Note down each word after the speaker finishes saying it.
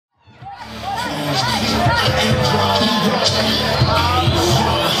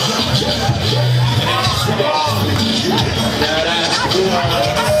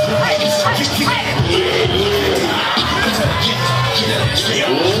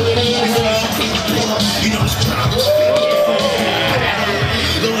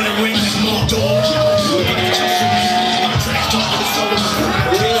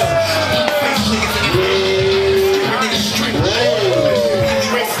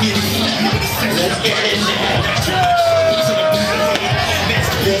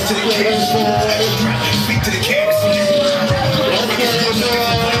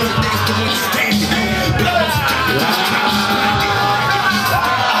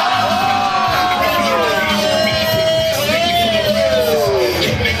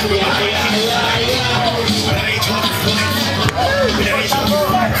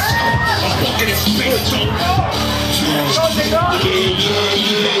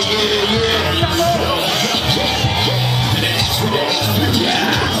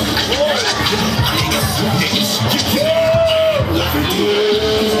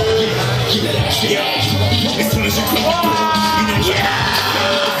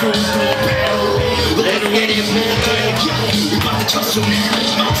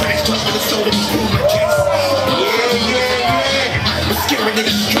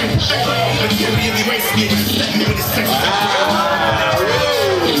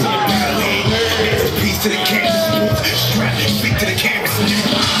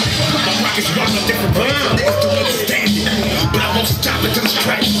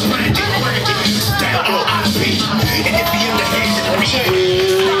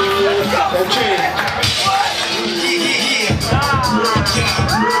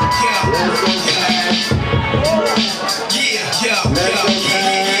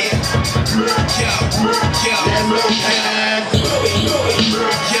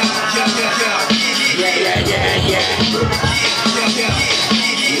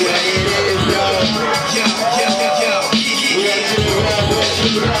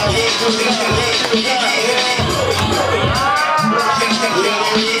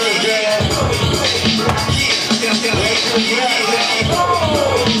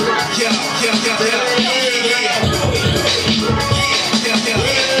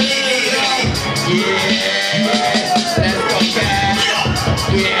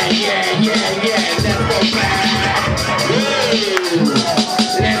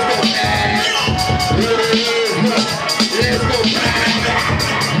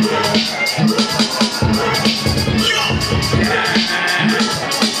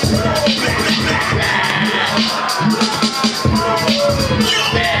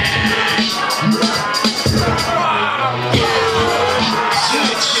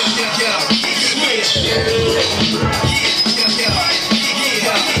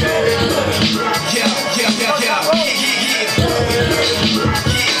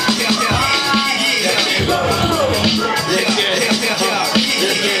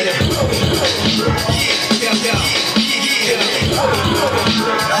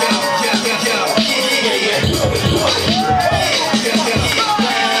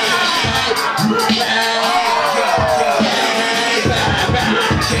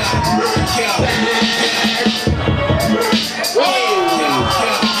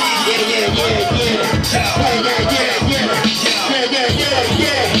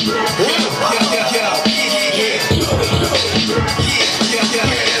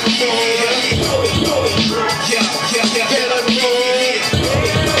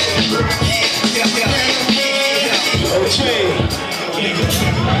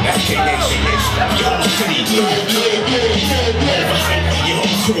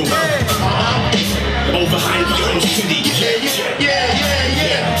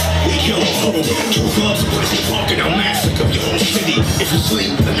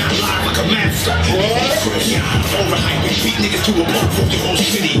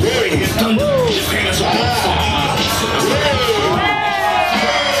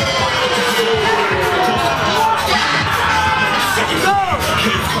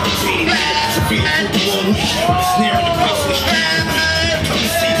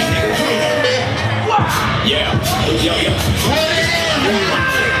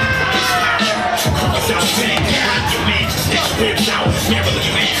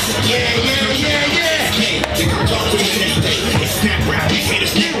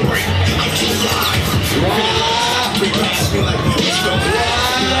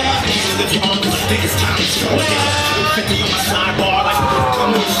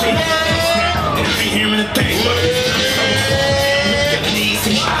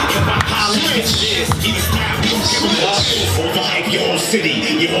Overhype your city,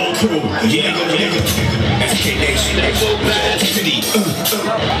 your whole crew. Yeah, nigga. SK Nation, your whole city.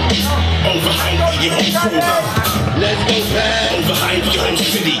 Overhype, your whole crew. Let's go back. Overhype, your whole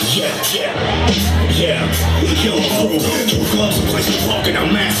city. Yeah. Your whole crew. Two clubs, a place to walk, and I'll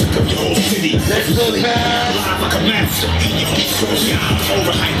massacre your whole city. Let's go back. Live like a master. Your whole crew. Yeah.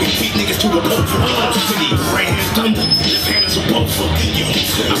 Overhype, we beat niggas to a boat for your whole city. Right hand's thunder, left hand is a boat for your whole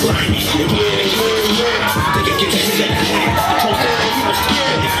city. I'm grimy. Think it gets to that hand.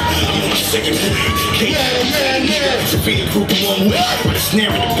 Second hand, it's a feeding group in one way. With a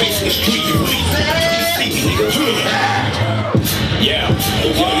snare in the bass in the street, you leave. See me, nigga. Yeah.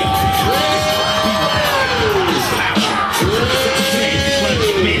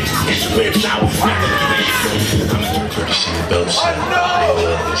 It's ribs out. Courtesy of Belt Snap,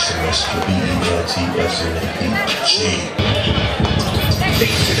 AOL, SMS, BELTSNAPG.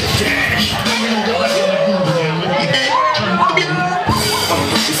 Face to the dash.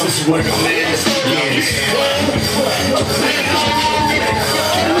 This is what I'm in.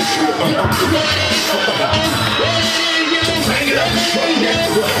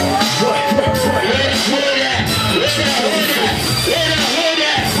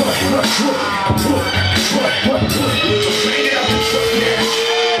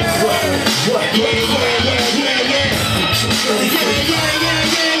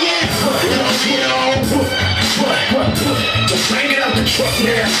 Bring it out the truck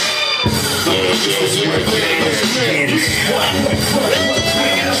now. This is where it begins. Bring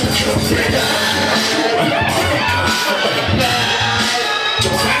it out the truck now. Bring it out the truck now.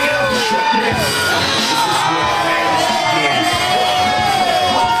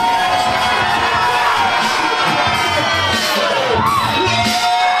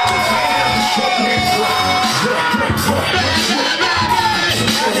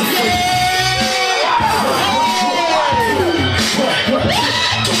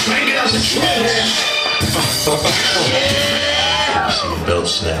 Belt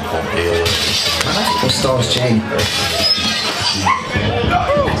Snap on AOL. What star's G? We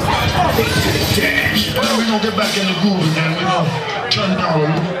gonna get back in the groove again. We gonna turn down a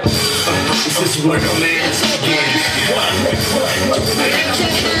little. This is where the man's begins.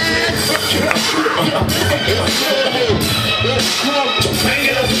 Bang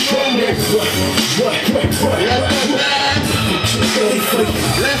it up the drum. Let's go back.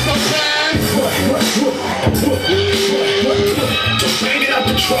 Bang it up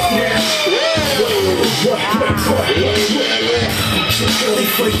the truck now. Really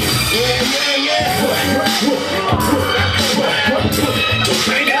freaking.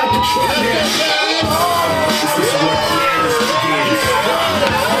 Bang it up the truck now. This is where the man's begins.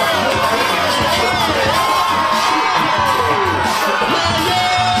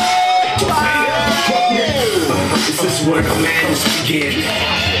 This is where the madness begins.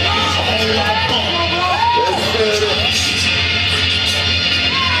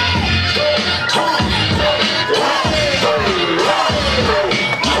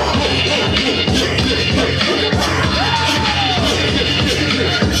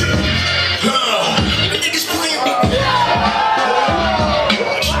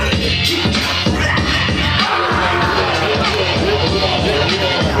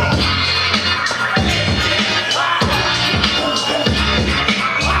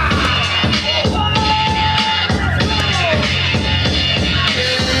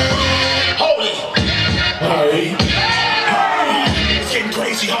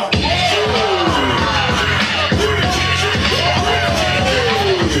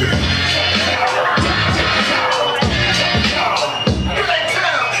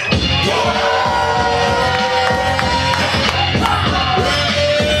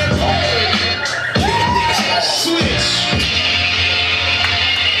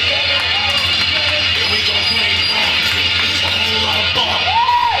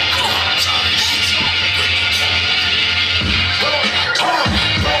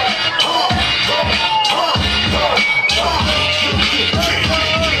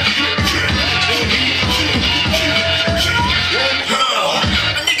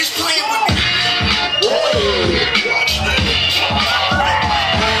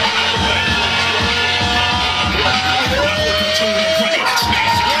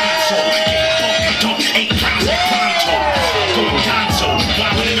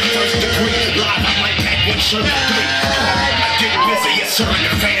 Sir, I get busy, yes sir, and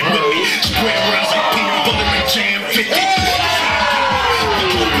the fan with me. Square rounds like peanut butter and jam 50. Kill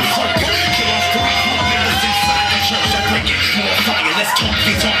off 3 members inside the church. I bring it more fire. Let's talk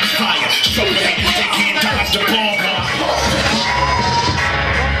these arms fire. Show the haters they can't dodge the ball.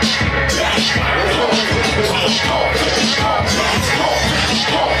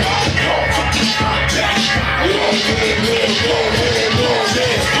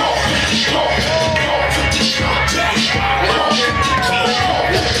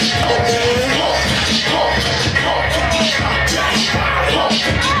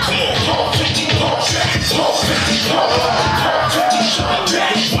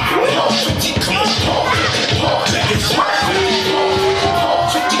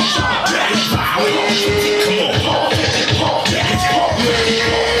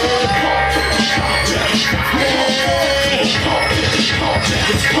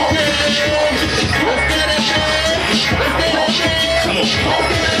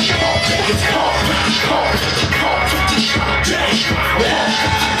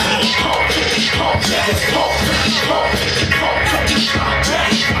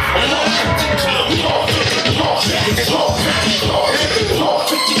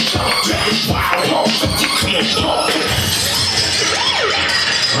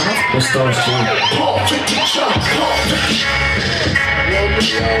 What star's Jane?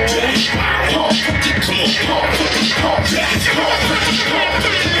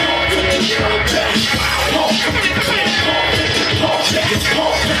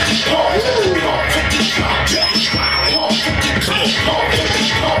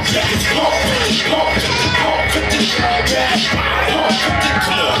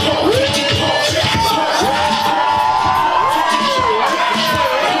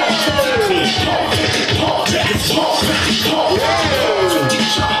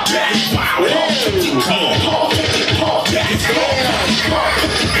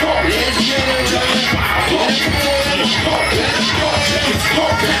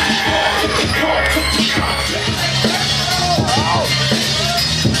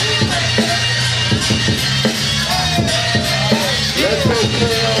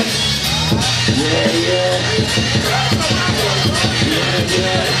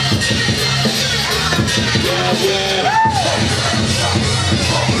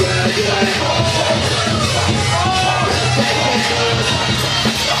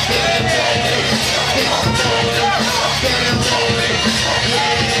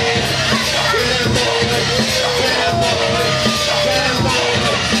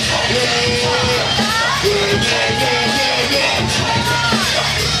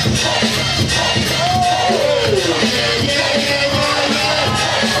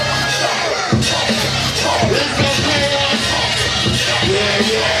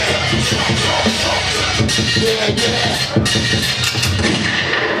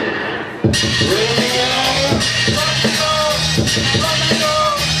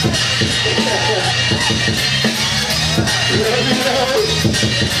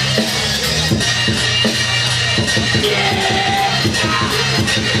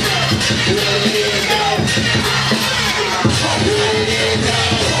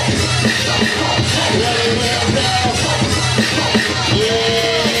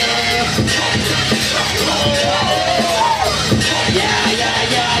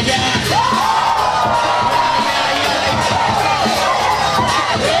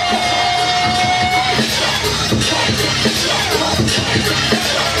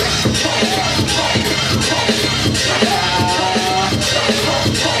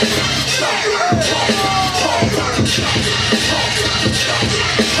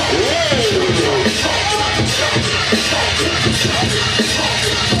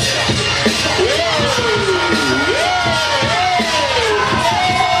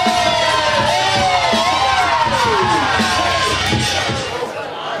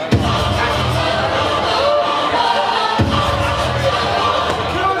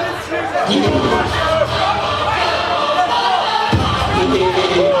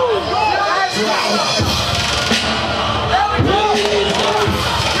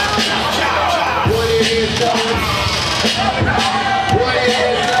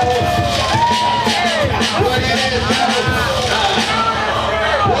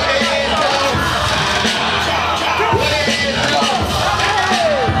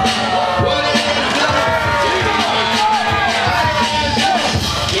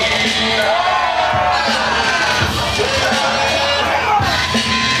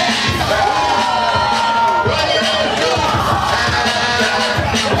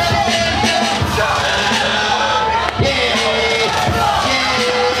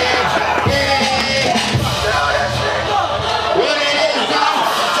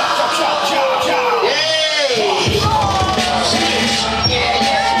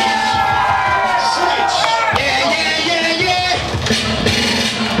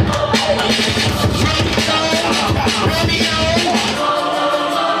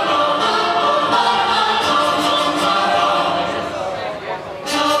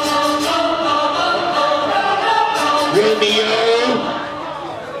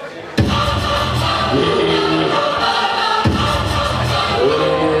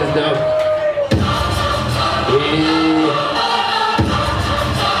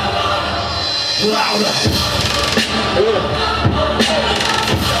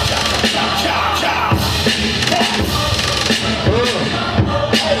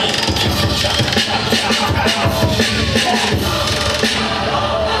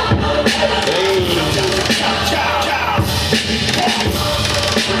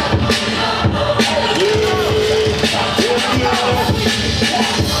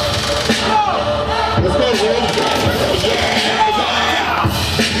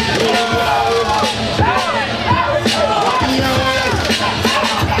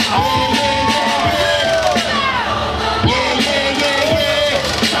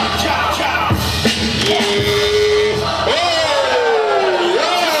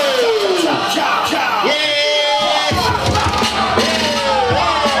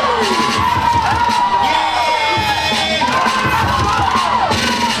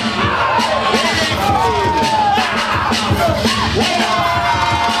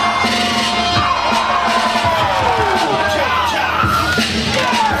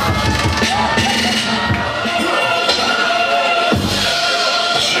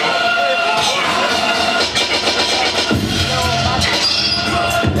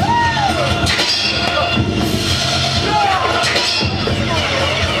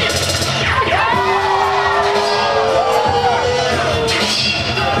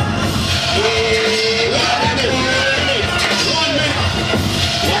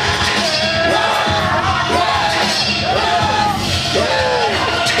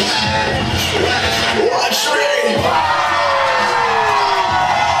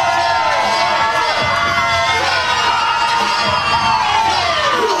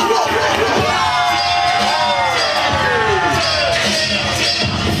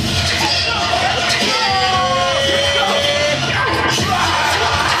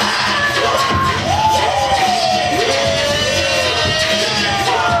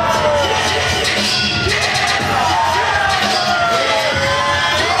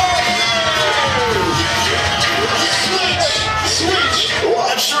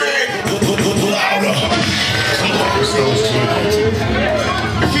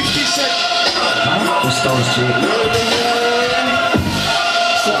 Stars G.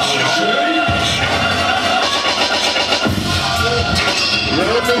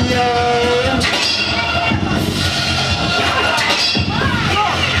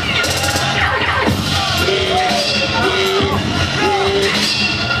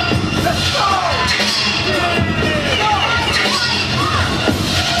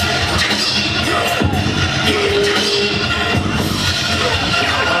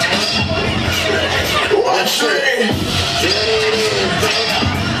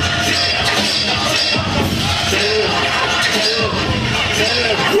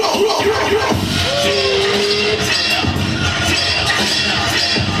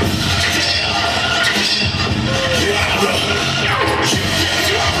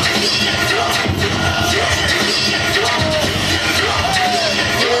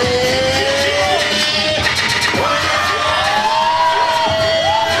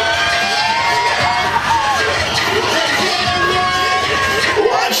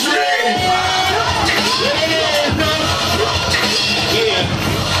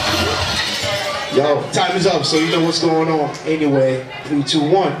 Yo, time is up, so you know what's going on. Anyway, 3, 2,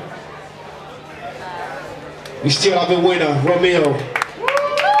 1. We still have a winner, Romeo.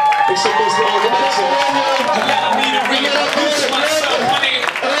 Make some noise for Romeo.